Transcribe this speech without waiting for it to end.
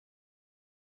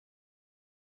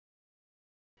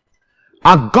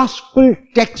Our gospel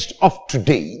text of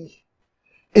today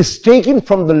is taken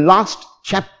from the last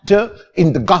chapter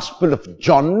in the Gospel of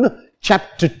John,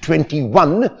 chapter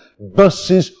 21,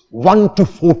 verses 1 to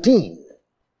 14.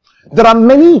 There are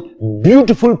many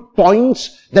beautiful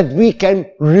points that we can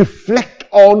reflect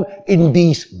on in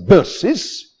these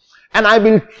verses, and I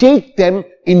will take them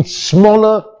in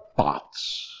smaller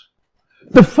parts.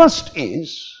 The first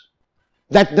is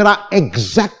that there are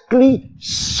exactly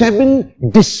 7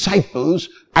 disciples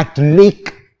at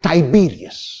Lake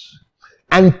Tiberias,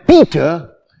 and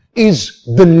Peter is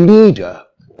the leader.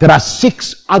 There are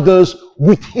 6 others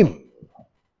with him.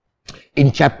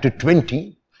 In chapter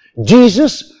 20,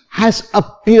 Jesus has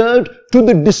appeared to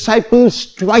the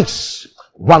disciples twice.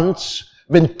 Once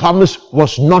when Thomas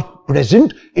was not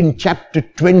present in chapter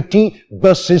 20,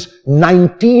 verses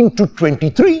 19 to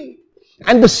 23.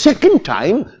 And the second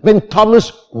time when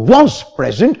Thomas was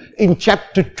present in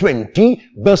chapter 20,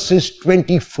 verses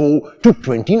 24 to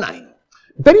 29.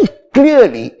 Very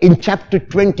clearly in chapter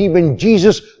 20, when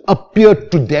Jesus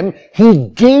appeared to them, he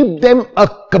gave them a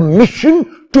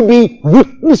commission to be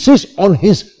witnesses on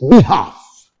his behalf.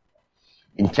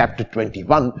 In chapter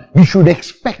 21, we should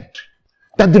expect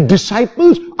that the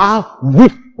disciples are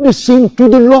witnessing to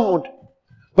the Lord.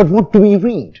 But what do we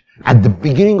read? At the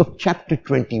beginning of chapter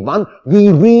 21, we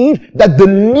read that the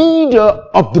leader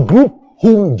of the group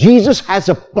whom Jesus has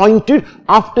appointed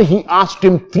after he asked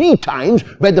him 3 times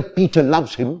whether Peter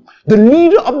loves him, the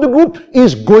leader of the group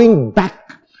is going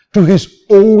back to his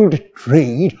old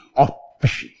trade of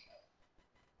fishing.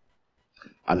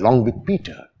 Along with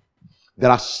Peter, there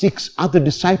are 6 other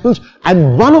disciples,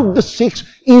 and one of the 6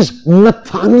 is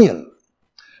Nathanael.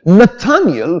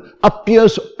 Nathanael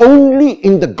appears only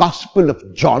in the Gospel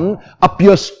of John,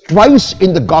 appears twice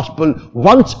in the Gospel,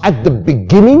 once at the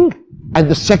beginning and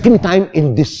the second time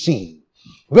in this scene.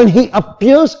 When he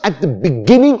appears at the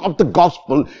beginning of the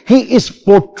Gospel, he is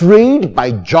portrayed by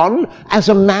John as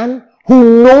a man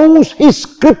who knows his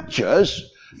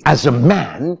scriptures, as a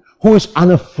man who is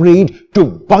unafraid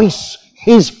to voice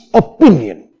his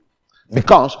opinion.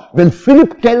 Because when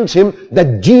Philip tells him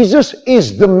that Jesus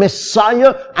is the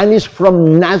Messiah and is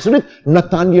from Nazareth,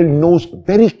 Nathanael knows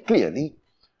very clearly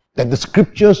that the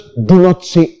scriptures do not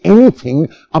say anything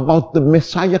about the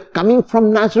Messiah coming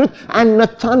from Nazareth, and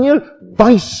Nathanael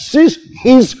voices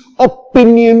his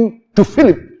opinion to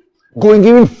Philip, going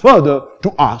even further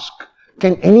to ask,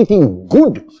 can anything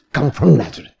good come from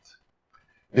Nazareth?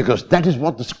 Because that is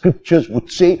what the scriptures would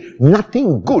say,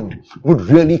 nothing good would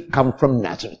really come from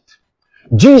Nazareth.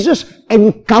 Jesus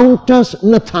encounters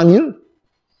Nathanael,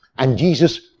 and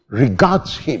Jesus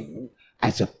regards him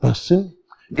as a person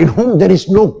in whom there is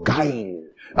no guile,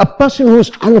 a person who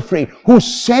is unafraid, who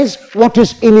says what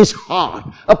is in his heart,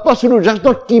 a person who does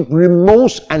not keep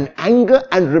remorse and anger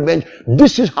and revenge.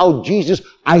 This is how Jesus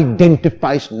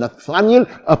identifies Nathanael,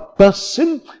 a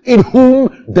person in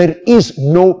whom there is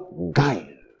no guile.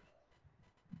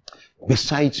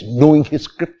 Besides knowing his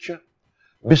scripture,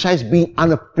 besides being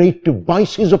unafraid to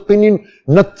voice his opinion,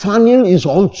 Nathanael is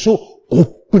also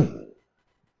open.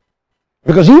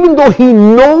 Because even though he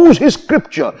knows his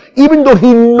scripture, even though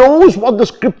he knows what the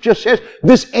scripture says,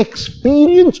 this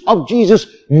experience of Jesus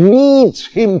leads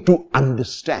him to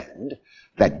understand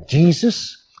that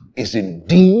Jesus is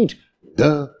indeed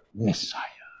the Messiah.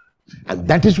 And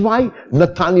that is why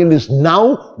Nathanael is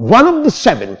now one of the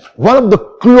 7, one of the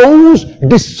close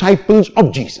disciples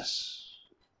of Jesus.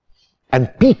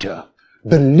 And Peter,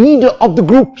 the leader of the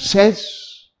group,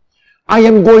 says, I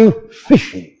am going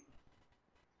fishing.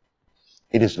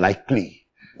 It is likely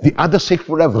the other 6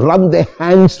 would have run their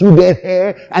hands through their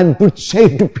hair and would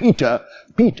say to Peter,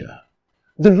 Peter,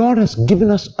 the Lord has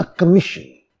given us a commission.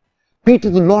 Peter,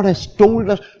 the Lord has told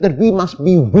us that we must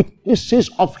be witnesses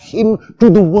of him to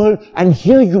the world, and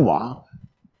here you are,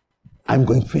 I'm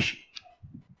going fishing.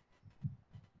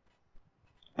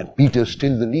 And Peter is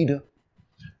still the leader.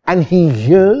 And he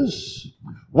hears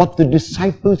what the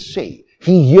disciples say.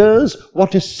 He hears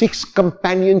what his 6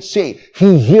 companions say.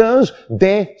 He hears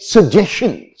their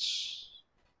suggestions.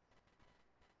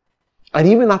 And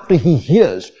even after he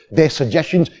hears their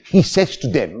suggestions, he says to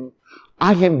them,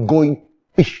 I am going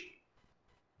fishing.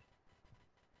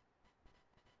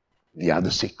 The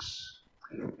other 6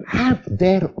 have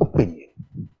their opinion.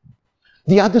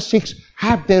 The other 6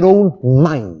 have their own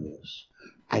minds.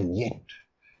 And yet,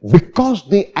 because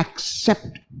they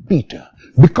accept Peter,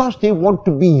 because they want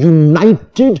to be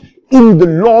united in the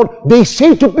Lord, they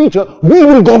say to Peter, we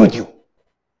will go with you.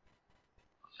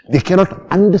 They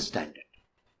cannot understand it.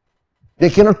 They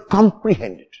cannot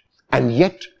comprehend it. And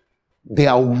yet, they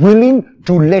are willing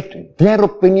to let their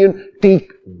opinion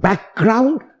take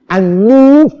background and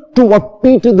move to what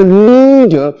Peter, the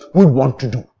leader, would want to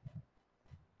do.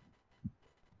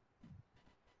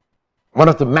 One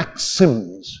of the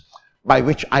maxims by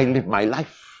which I live my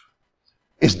life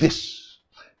is this: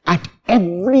 at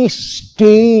every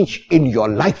stage in your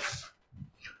life,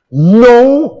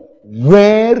 know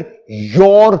where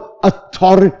your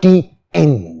authority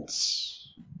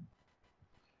ends.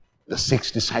 The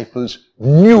 6 disciples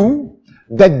knew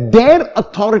that their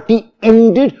authority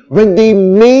ended when they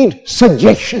made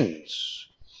suggestions.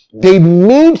 They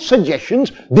made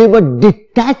suggestions. They were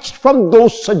detached from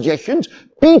those suggestions.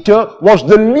 Peter was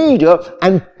the leader,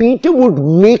 and Peter would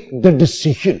make the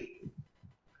decision.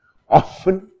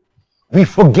 Often we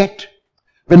forget,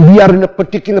 when we are in a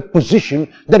particular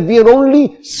position, that we are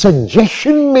only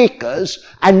suggestion makers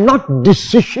and not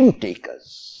decision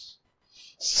takers.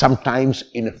 Sometimes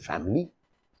in a family,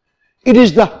 it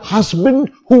is the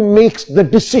husband who makes the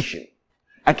decision.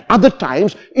 At other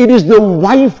times, it is the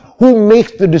wife who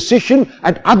makes the decision.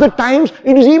 At other times,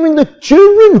 it is even the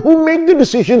children who make the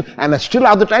decision. And at still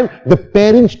other times, the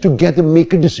parents together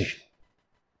make a decision.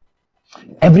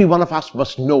 Every one of us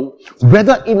must know,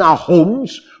 whether in our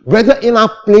homes, whether in our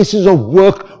places of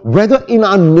work, whether in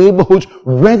our neighborhoods,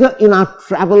 whether in our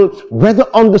travel, whether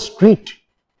on the street,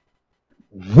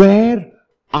 where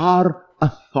our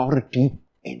authority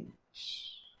ends.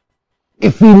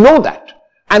 If we know that,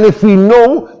 and if we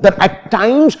know that at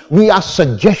times we are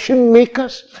suggestion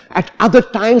makers, at other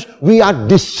times we are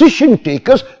decision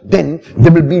takers, then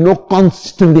there will be no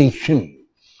consternation.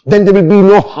 Then there will be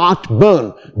no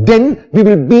heartburn. Then we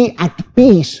will be at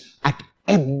peace at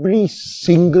every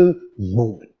single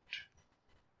moment.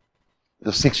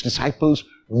 The 6 disciples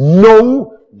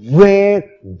know where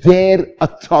their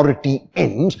authority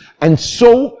ends, and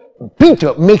so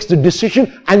Peter makes the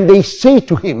decision, and they say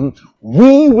to him,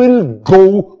 "We will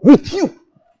go with you."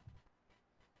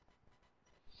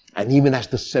 And even as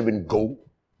the 7 go,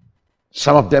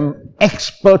 some of them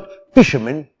expert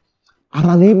fishermen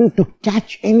are unable to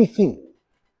catch anything.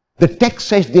 The text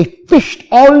says they fished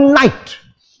all night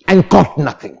and caught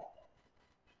nothing.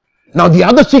 Now the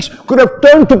other 6 could have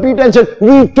turned to Peter and said,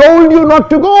 "We told you not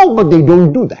to go," but they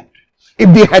don't do that.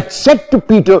 If they had said to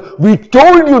Peter, "We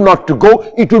told you not to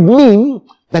go," it would mean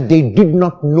that they did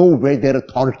not know where their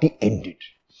authority ended.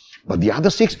 But the other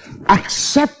 6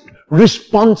 accept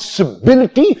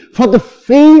responsibility for the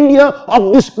failure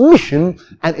of this mission,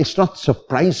 and it's not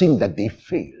surprising that they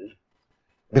failed,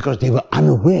 because they were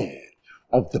unaware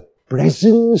of the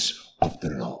presence of the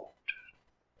Lord.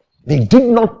 They did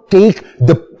not take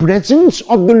the presence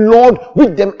of the Lord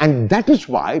with them, and that is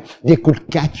why they could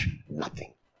catch nothing.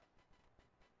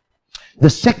 The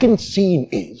second scene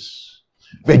is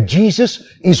where Jesus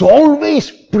is always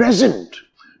present,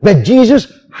 where Jesus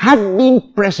had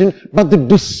been present, but the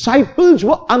disciples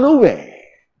were unaware.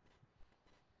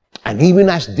 And even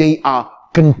as they are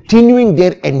continuing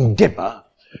their endeavor,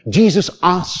 Jesus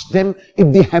asks them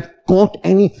if they have caught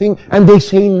anything, and they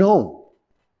say no.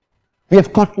 We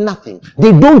have caught nothing.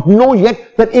 They don't know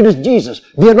yet that it is Jesus.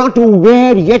 They are not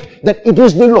aware yet that it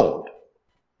is the Lord.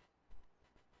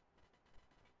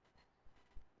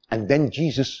 And then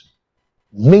Jesus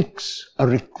makes a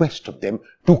request of them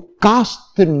to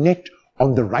cast the net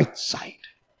on the right side.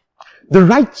 The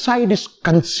right side is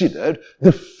considered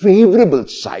the favorable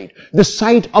side, the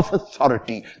side of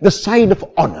authority, the side of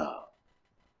honor.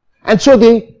 And so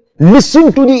they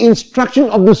listen to the instruction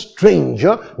of the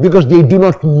stranger, because they do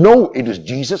not know it is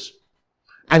Jesus,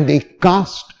 and they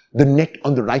cast the net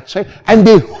on the right side, and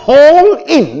they haul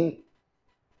in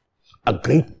a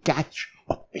great catch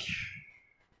of fish.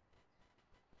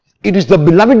 It is the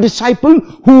beloved disciple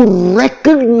who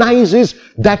recognizes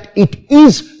that it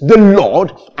is the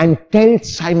Lord and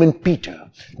tells Simon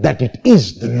Peter that it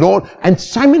is the Lord. And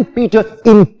Simon Peter,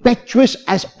 impetuous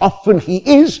as often he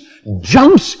is,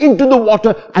 jumps into the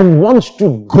water and wants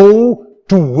to go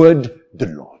toward the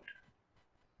Lord.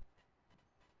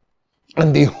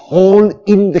 And they haul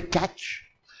in the catch.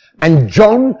 And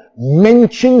John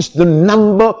mentions the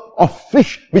number of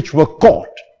fish which were caught.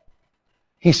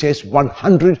 He says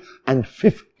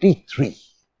 153.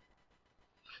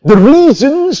 The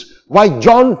reasons why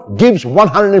John gives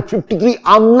 153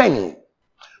 are many,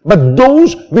 but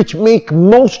those which make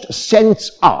most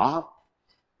sense are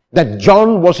that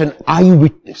John was an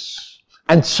eyewitness.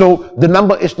 And so the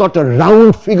number is not a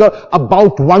round figure,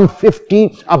 about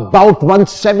 150, about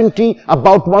 170,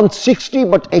 about 160,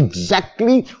 but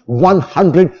exactly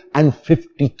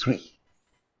 153.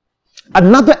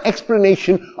 Another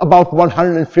explanation about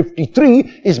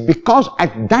 153 is because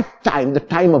at that time, the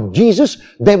time of Jesus,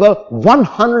 there were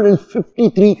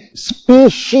 153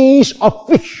 species of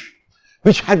fish.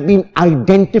 which had been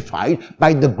identified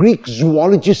by the Greek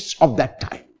zoologists of that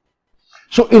time.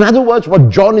 So in other words, what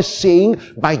John is saying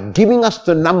by giving us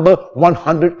the number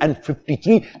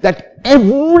 153, that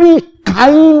every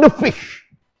kind of fish,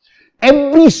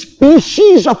 every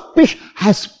species of fish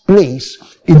has place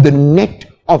in the net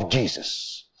of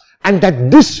Jesus. And that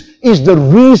this is the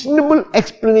reasonable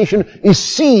explanation is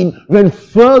seen when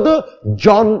further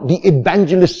John the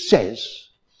evangelist says,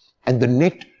 and the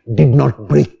net did not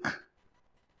break.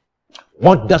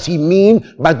 What does he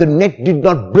mean by the net did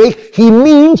not break? He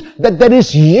means that there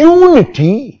is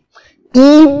unity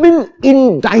even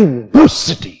in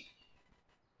diversity.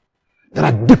 There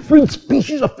are different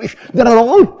species of fish. There are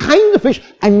all kinds of fish,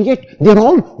 and yet they are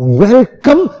all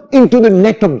welcome into the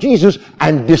net of Jesus.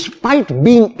 And despite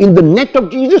being in the net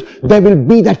of Jesus, there will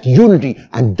be that unity.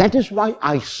 And that is why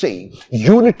I say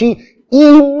unity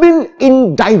even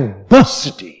in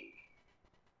diversity.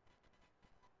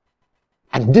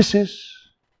 And this is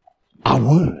our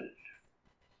world.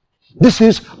 This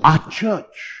is our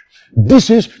church. This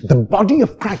is the body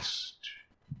of Christ.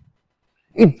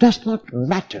 It does not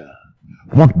matter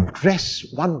what dress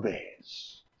one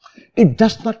wears. It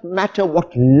does not matter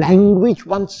what language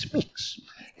one speaks.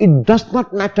 It does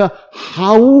not matter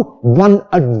how one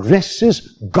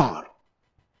addresses God.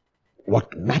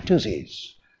 What matters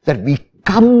is that we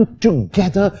come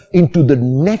together into the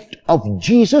net of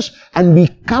Jesus, and we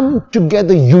come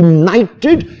together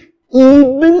united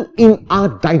even in our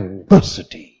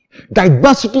diversity.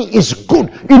 Diversity is good.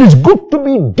 It is good to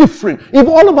be different. If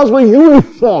all of us were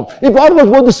uniform, if all of us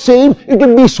were the same, it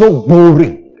would be so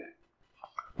boring.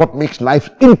 What makes life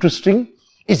interesting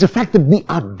is the fact that we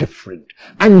are different.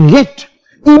 And yet,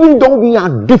 even though we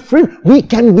are different, we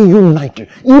can be united.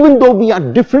 Even though we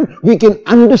are different, we can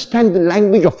understand the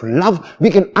language of love. We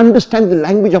can understand the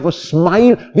language of a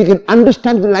smile. We can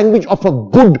understand the language of a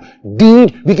good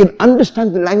deed. We can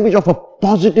understand the language of a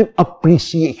positive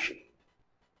appreciation.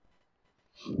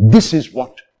 This is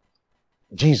what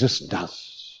Jesus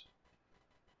does.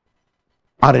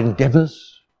 Our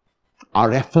endeavors,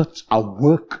 our efforts, our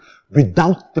work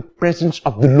without the presence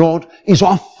of the Lord is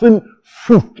often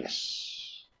fruitless.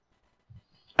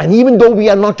 And even though we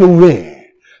are not aware,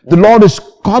 the Lord is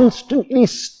constantly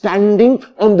standing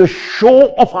on the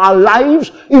shore of our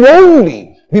lives if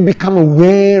only we become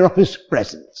aware of His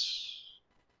presence.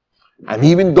 And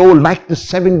even though, like the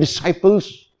 7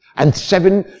 disciples, and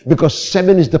 7, because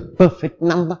 7 is the perfect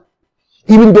number,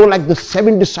 even though like the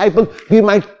 7 disciples, we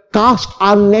might cast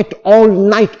our net all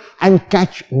night and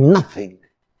catch nothing,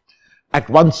 at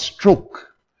one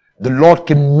stroke, the Lord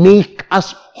can make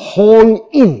us haul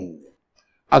in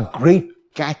a great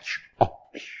catch of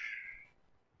fish.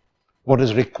 What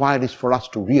is required is for us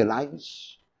to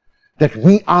realize that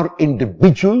we are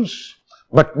individuals,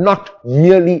 but not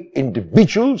merely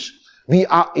individuals. We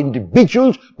are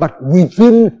individuals, but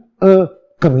within a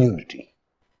community.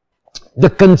 The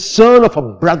concern of a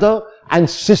brother and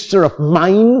sister of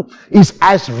mine is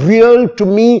as real to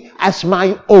me as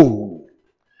my own.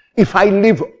 If I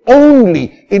live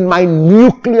only in my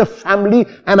nuclear family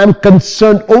and I'm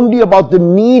concerned only about the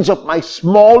needs of my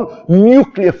small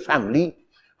nuclear family,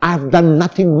 I have done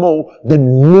nothing more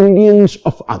than millions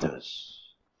of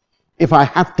others. If I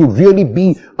have to really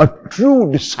be a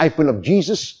true disciple of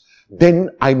Jesus, then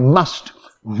I must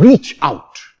reach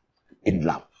out in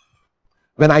love.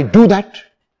 When I do that,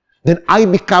 then I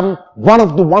become one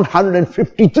of the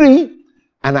 153,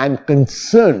 and I'm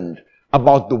concerned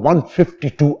about the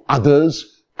 152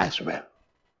 others as well.